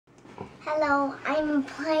Hello, I'm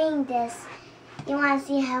playing this. You want to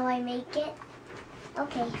see how I make it?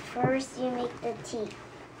 Okay, first you make the tea.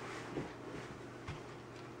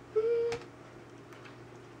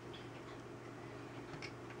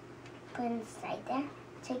 Put it inside there.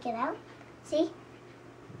 Take it out. See?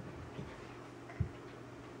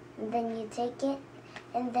 And then you take it,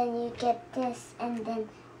 and then you get this, and then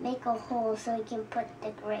make a hole so you can put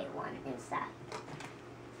the gray one inside.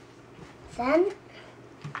 Then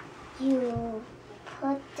you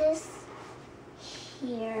put this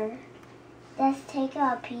here. Let's take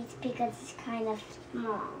out a piece because it's kind of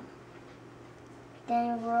small.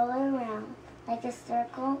 Then roll it around like a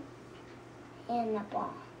circle and a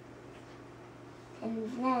ball.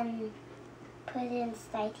 And then put it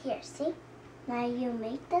inside here, see? Now you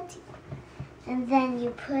make the tea. And then you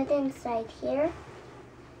put it inside here.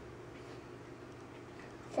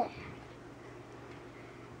 There.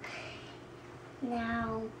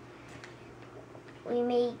 Now we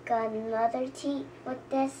make another tea with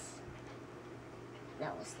this.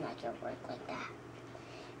 No, it's not gonna work like that.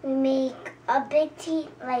 We make a big tea,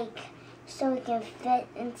 like, so it can fit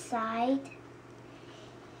inside.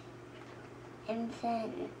 And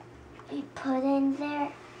then you put in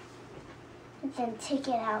there, and then take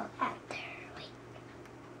it out after. Wait,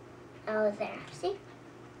 out there, see?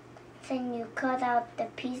 Then you cut out the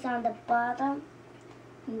piece on the bottom,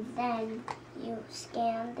 and then you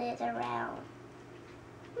scan it around.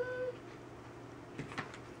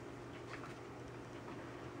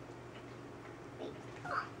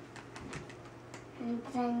 And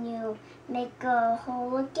then you make a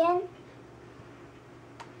hole again.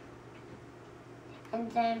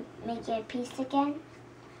 And then make it a piece again.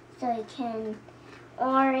 So you can,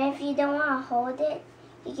 or if you don't want to hold it,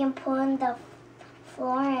 you can put on the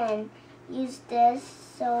floor and use this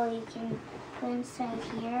so you can put inside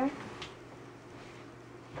here.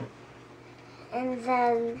 And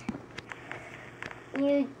then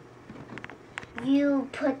you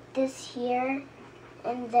put this here,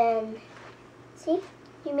 and then, see,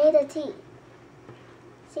 you made a tea.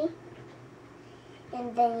 See?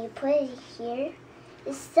 And then you put it here.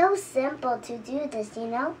 It's so simple to do this, you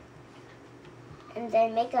know? And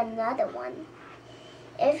then make another one.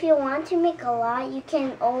 If you want to make a lot, you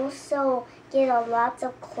can also get a lot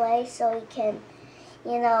of clay so you can,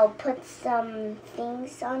 you know, put some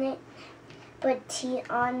things on it. Put tea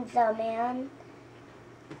on the man.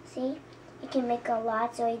 See? You can make a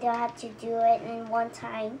lot so you don't have to do it in one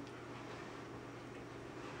time.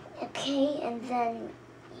 Okay, and then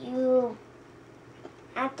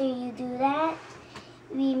after you do that,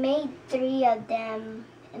 we made 3 of them,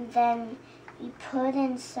 and then you put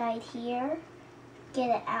inside here, get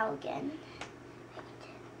it out again.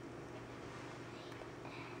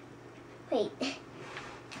 Wait,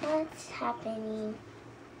 what's happening?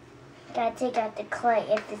 Gotta take out the clay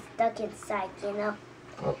if it's stuck inside, you know?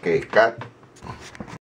 Okay, cut.